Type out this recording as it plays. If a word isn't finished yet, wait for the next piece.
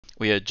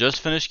we had just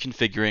finished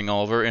configuring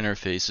all of our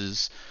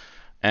interfaces,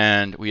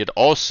 and we had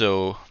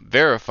also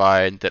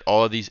verified that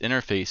all of these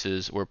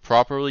interfaces were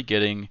properly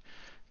getting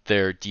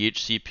their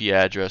DHCP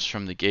address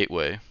from the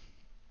gateway.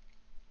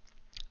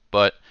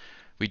 But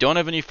we don't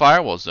have any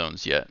firewall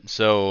zones yet,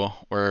 so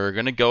we're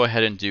going to go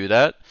ahead and do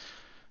that.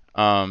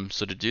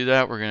 So to do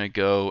that, we're going to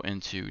go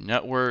into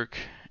Network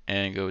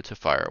and go to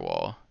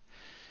Firewall.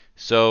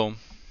 So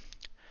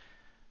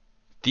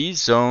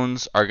these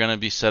zones are going to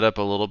be set up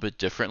a little bit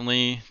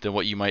differently than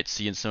what you might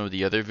see in some of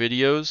the other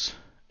videos.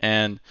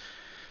 And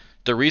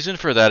the reason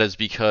for that is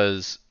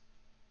because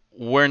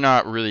we're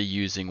not really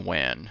using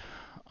WAN.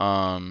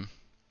 And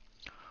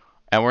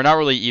we're not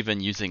really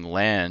even using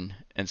LAN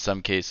in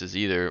some cases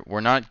either.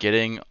 We're not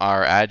getting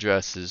our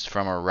addresses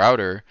from our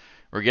router,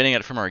 we're getting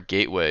it from our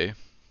gateway.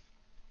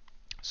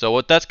 So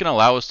what that's going to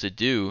allow us to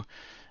do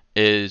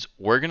is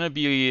we're going to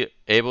be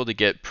able to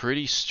get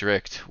pretty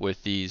strict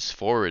with these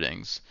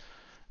forwardings.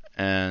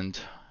 And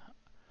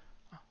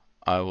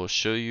I will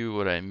show you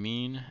what I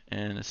mean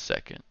in a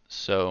second.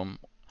 So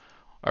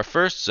our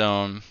first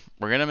zone,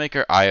 we're going to make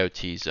our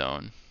IoT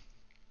zone.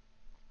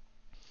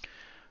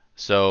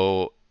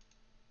 So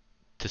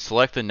to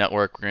select the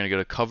network, we're going to go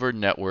to covered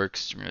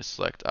networks. We're going to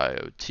select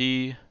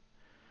IoT.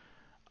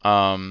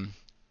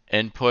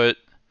 Input.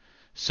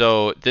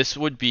 So this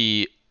would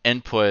be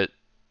input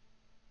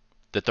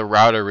that the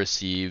router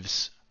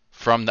receives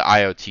from the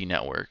IoT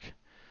network.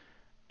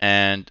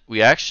 And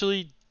we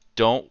actually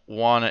don't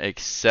want to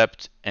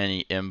accept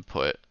any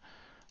input.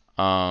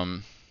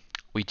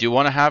 We do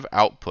want to have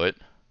output.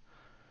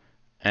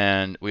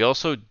 And we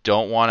also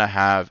don't want to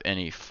have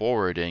any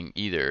forwarding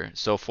either.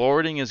 So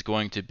forwarding is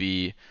going to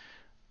be,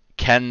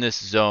 can this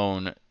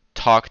zone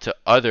talk to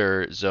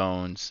other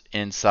zones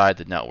inside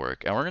the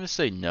network? And we're going to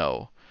say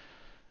no,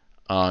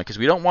 because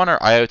we don't want our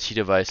IoT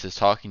devices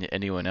talking to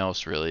anyone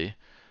else really.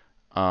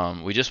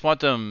 We just want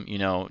them,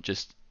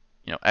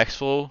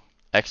 exfil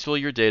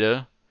your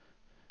data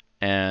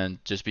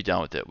and just be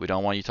done with it. We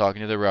don't want you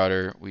talking to the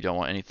router. We don't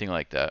want anything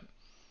like that.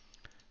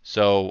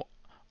 So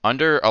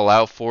under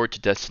allow forward to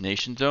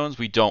destination zones,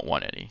 we don't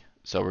want any.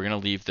 So we're going to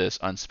leave this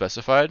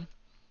unspecified.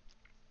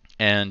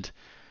 And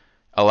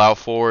allow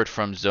forward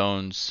from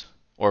zones,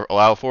 or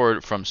allow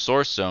forward from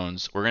source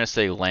zones, we're going to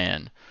say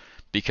LAN,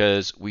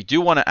 because we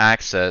do want to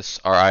access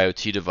our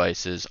IoT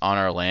devices on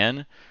our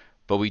LAN,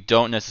 but we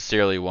don't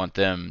necessarily want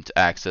them to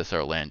access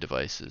our LAN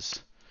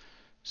devices.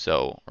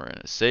 So we're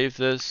going to save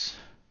this,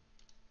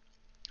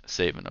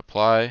 save and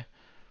apply.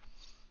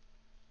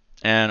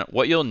 And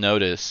what you'll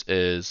notice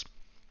is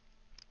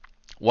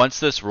once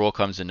this rule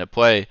comes into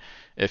play,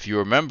 if you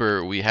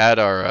remember, we had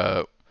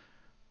our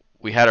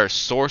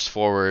source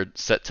forward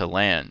set to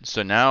LAN.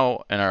 So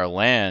now in our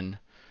LAN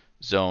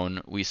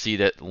zone, we see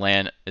that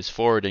LAN is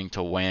forwarding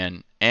to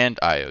WAN and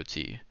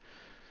IoT.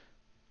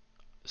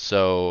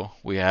 So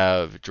we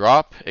have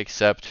drop,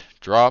 accept,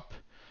 drop.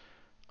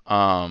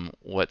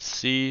 Let's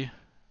see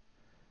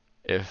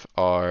if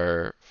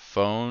our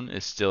phone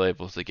is still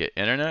able to get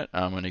internet.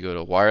 I'm going to go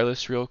to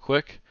wireless real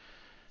quick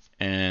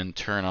and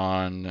turn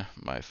on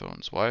my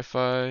phone's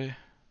Wi-Fi.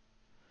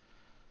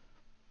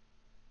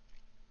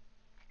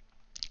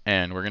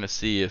 And we're going to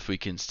see if we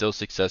can still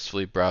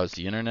successfully browse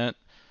the internet.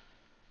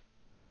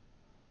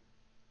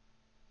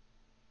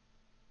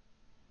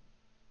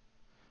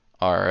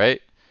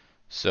 Alright,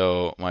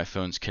 so my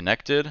phone's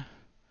connected.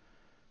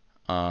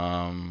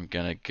 I'm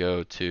going to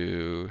go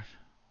to,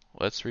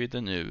 let's read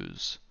the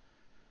news.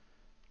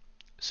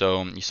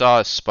 So you saw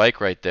a spike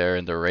right there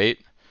in the rate.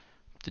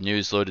 The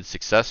news loaded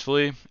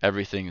successfully,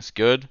 everything's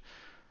good,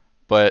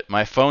 but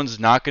my phone's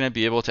not going to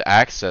be able to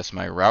access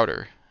my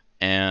router,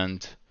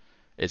 and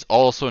it's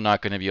also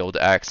not going to be able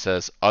to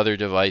access other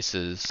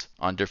devices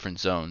on different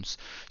zones.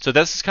 So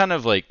this is kind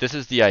of like, this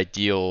is the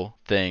ideal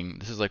thing.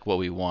 This is like what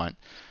we want.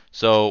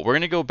 So we're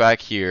going to go back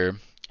here,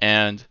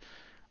 and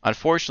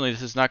unfortunately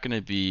this is not going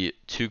to be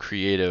too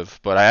creative,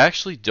 but I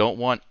actually don't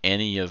want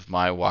any of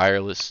my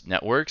wireless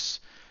networks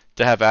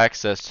to have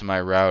access to my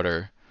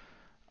router.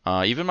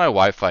 Even my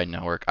Wi-Fi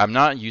network. I'm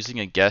not using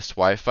a guest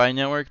Wi-Fi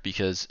network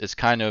because it's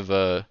kind of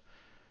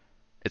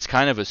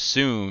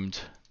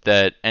assumed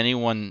that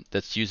anyone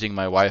that's using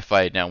my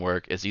Wi-Fi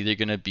network is either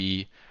going to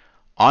be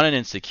on an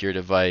insecure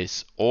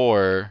device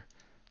or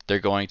they're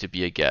going to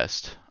be a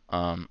guest.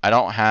 I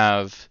don't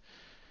have,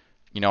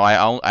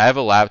 I have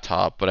a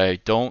laptop, but I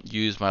don't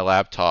use my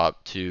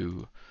laptop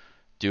to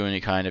do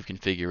any kind of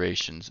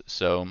configurations.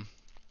 So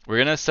we're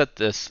going to set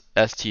this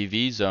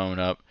STV zone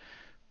up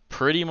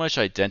pretty much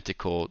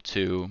identical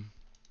to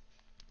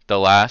the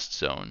last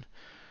zone.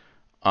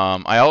 So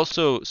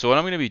what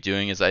I'm going to be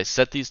doing is I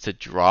set these to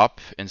drop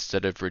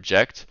instead of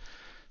reject.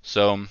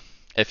 So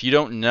if you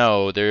don't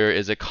know, there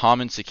is a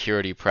common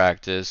security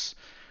practice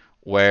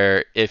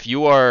where if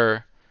you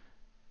are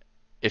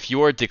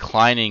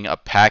declining a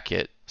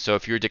packet, so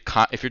if you're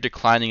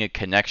declining a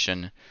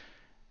connection,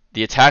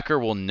 the attacker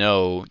will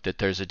know that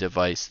there's a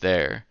device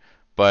there.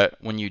 But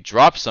when you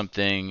drop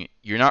something,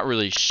 you're not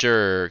really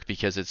sure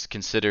because it's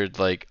considered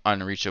like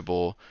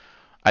unreachable.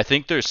 I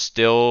think there's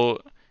still,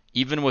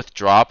 even with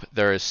drop,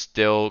 there is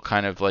still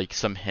kind of like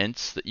some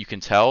hints that you can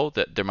tell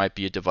that there might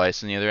be a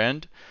device on the other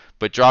end.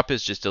 But drop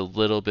is just a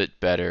little bit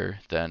better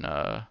than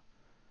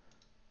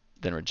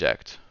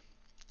reject.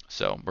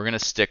 So we're going to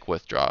stick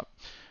with drop.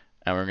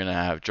 And we're going to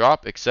have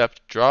drop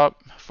except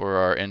drop for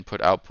our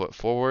input output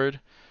forward.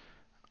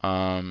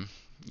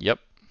 Yep.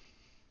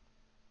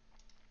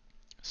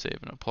 Save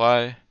and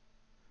apply.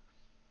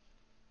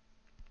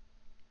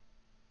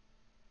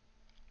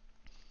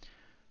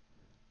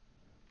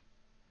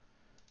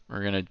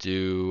 We're going to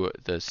do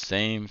the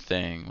same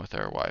thing with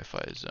our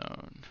Wi-Fi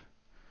zone.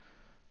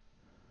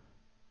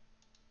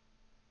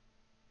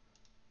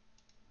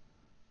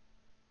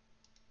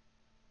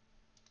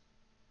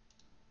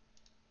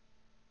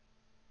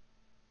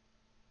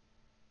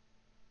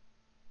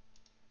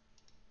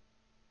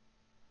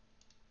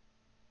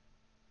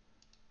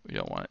 We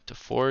don't want it to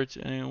forward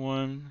to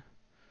anyone.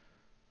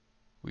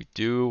 We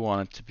do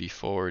want it to be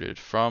forwarded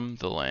from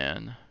the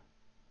LAN.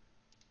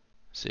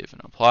 Save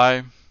and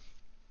apply.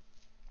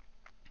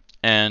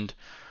 And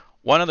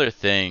one other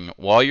thing,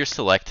 while you're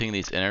selecting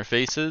these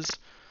interfaces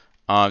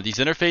are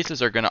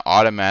going to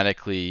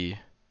automatically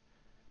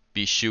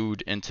be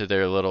shooed into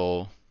their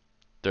little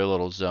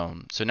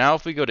zone. So now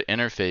if we go to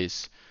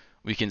interface,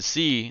 we can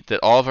see that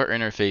all of our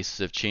interfaces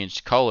have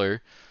changed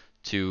color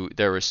to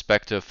their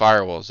respective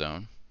firewall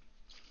zone.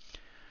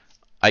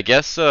 I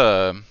guess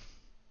one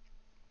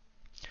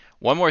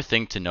more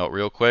thing to note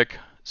real quick.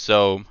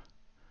 So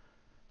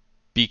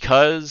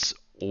because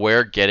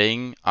we're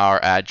getting our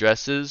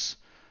addresses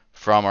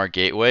from our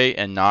gateway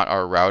and not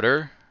our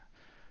router,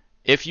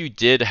 if you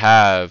did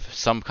have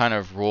some kind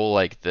of rule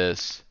like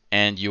this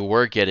and you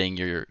were getting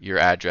your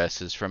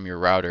addresses from your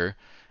router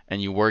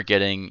and you were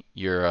getting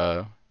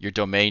your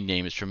domain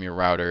names from your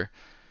router,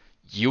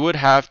 you would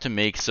have to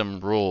make some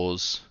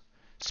rules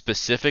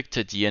specific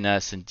to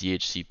DNS and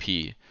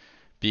DHCP,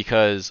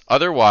 because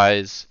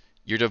otherwise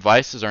your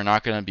devices are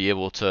not going to be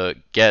able to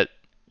get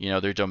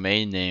their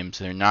domain names,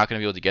 and they're not going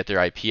to be able to get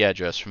their IP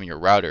address from your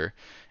router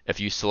if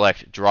you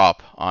select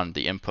drop on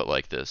the input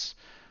like this.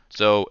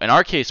 So in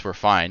our case, we're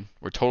fine.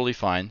 We're totally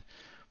fine.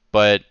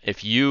 But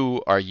if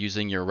you are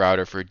using your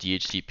router for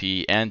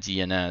DHCP and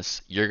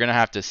DNS, you're going to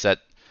have to set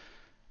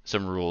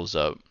some rules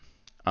up.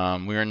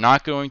 We are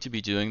not going to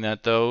be doing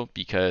that though,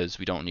 because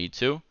we don't need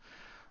to.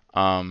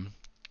 But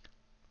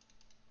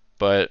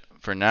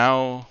for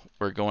now,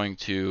 we're going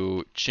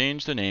to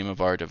change the name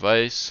of our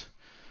device.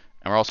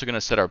 And we're also going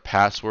to set our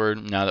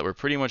password now that we're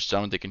pretty much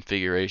done with the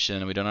configuration,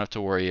 and we don't have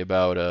to worry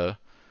about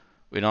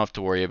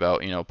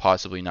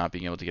possibly not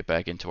being able to get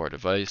back into our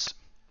device.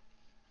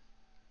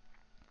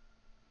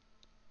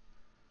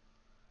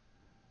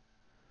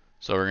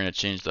 So we're going to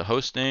change the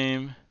host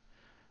name,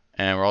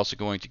 and we're also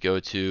going to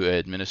go to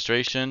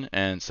administration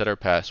and set our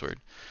password.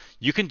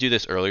 You can do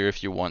this earlier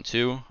if you want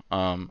to.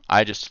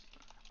 I just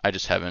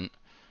haven't.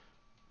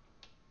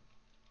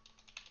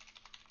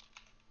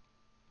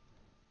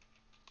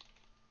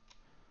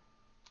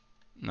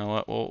 You know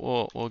what?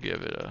 We'll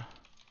give it a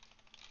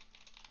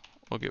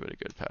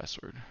good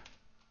password.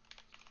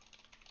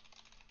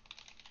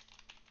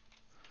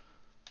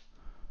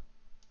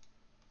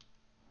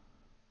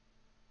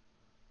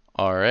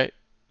 All right.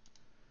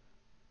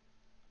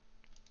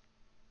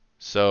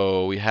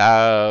 So we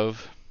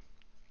have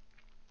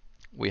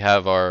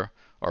our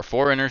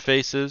 4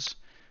 interfaces.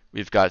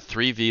 We've got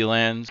 3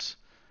 VLANs.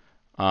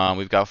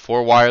 We've got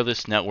 4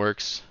 wireless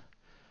networks.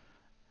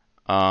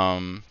 Let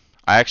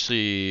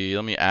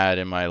me add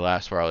in my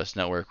last wireless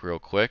network real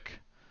quick.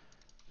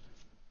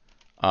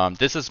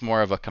 This is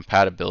more of a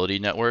compatibility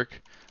network,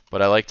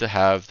 but I like to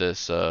have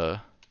this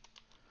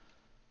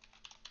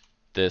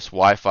this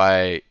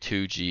Wi-Fi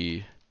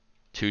 2G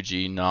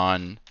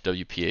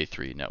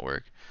non-WPA3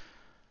 network.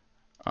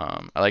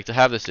 I like to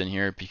have this in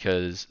here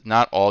because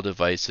not all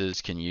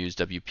devices can use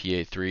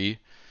WPA3.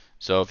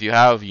 So if you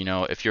have,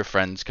 if your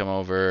friends come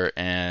over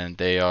and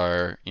they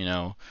are,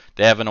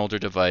 they have an older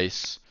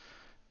device,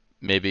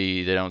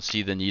 maybe they don't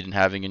see the need in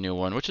having a new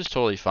one, which is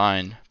totally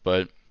fine.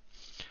 But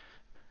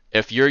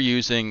if you're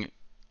using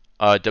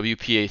a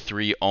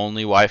WPA3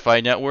 only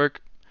Wi-Fi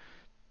network,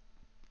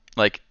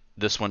 like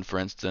this one for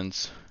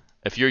instance,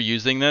 if you're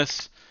using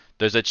this,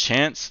 there's a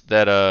chance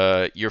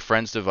that your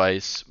friend's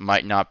device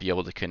might not be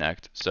able to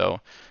connect. So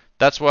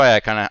that's why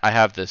I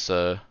have this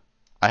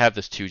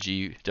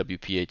 2G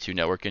WPA2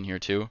 network in here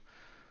too.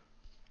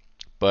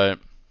 But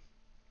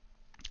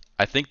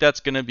I think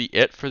that's going to be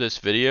it for this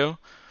video.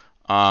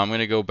 I'm going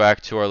to go back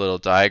to our little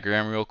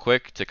diagram real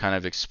quick to kind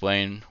of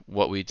explain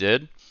what we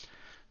did.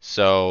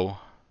 So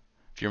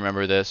if you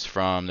remember this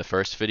from the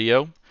first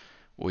video,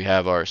 we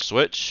have our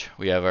switch,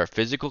 we have our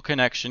physical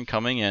connection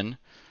coming in,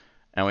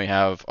 and we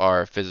have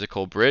our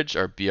physical bridge,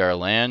 our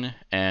BR-LAN,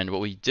 and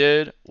what we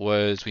did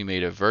was we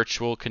made a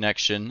virtual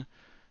connection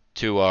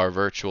to our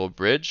virtual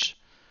bridge.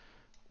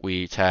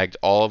 We tagged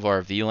all of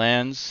our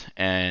VLANs,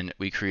 and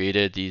we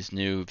created these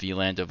new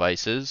VLAN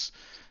devices.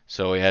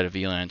 So we had a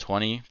VLAN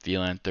 20,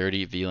 VLAN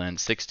 30, VLAN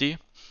 60.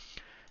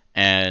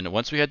 And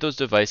once we had those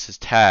devices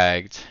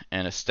tagged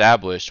and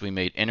established, we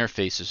made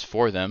interfaces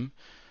for them.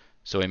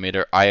 So we made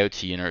our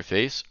IoT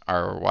interface,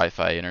 our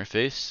Wi-Fi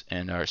interface,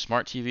 and our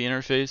smart TV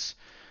interface.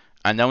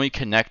 And then we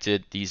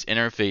connected these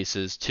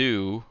interfaces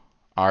to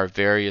our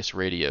various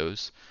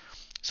radios.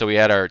 So we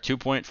had our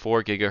 2.4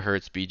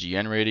 gigahertz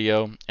BGN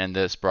radio, and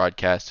this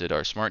broadcasted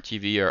our smart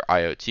TV, our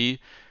IoT,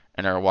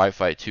 and our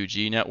Wi-Fi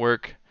 2G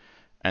network.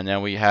 And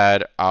then we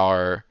had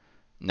our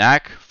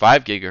NAC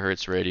 5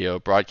 gigahertz radio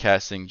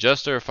broadcasting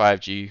just our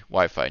 5G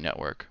Wi-Fi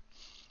network.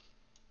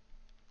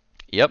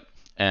 Yep,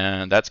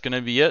 and that's going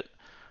to be it.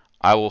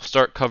 I will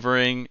start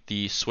covering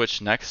the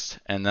switch next,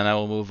 and then I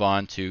will move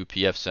on to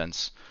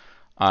pfSense.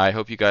 I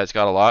hope you guys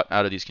got a lot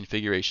out of these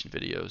configuration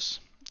videos.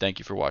 Thank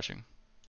you for watching.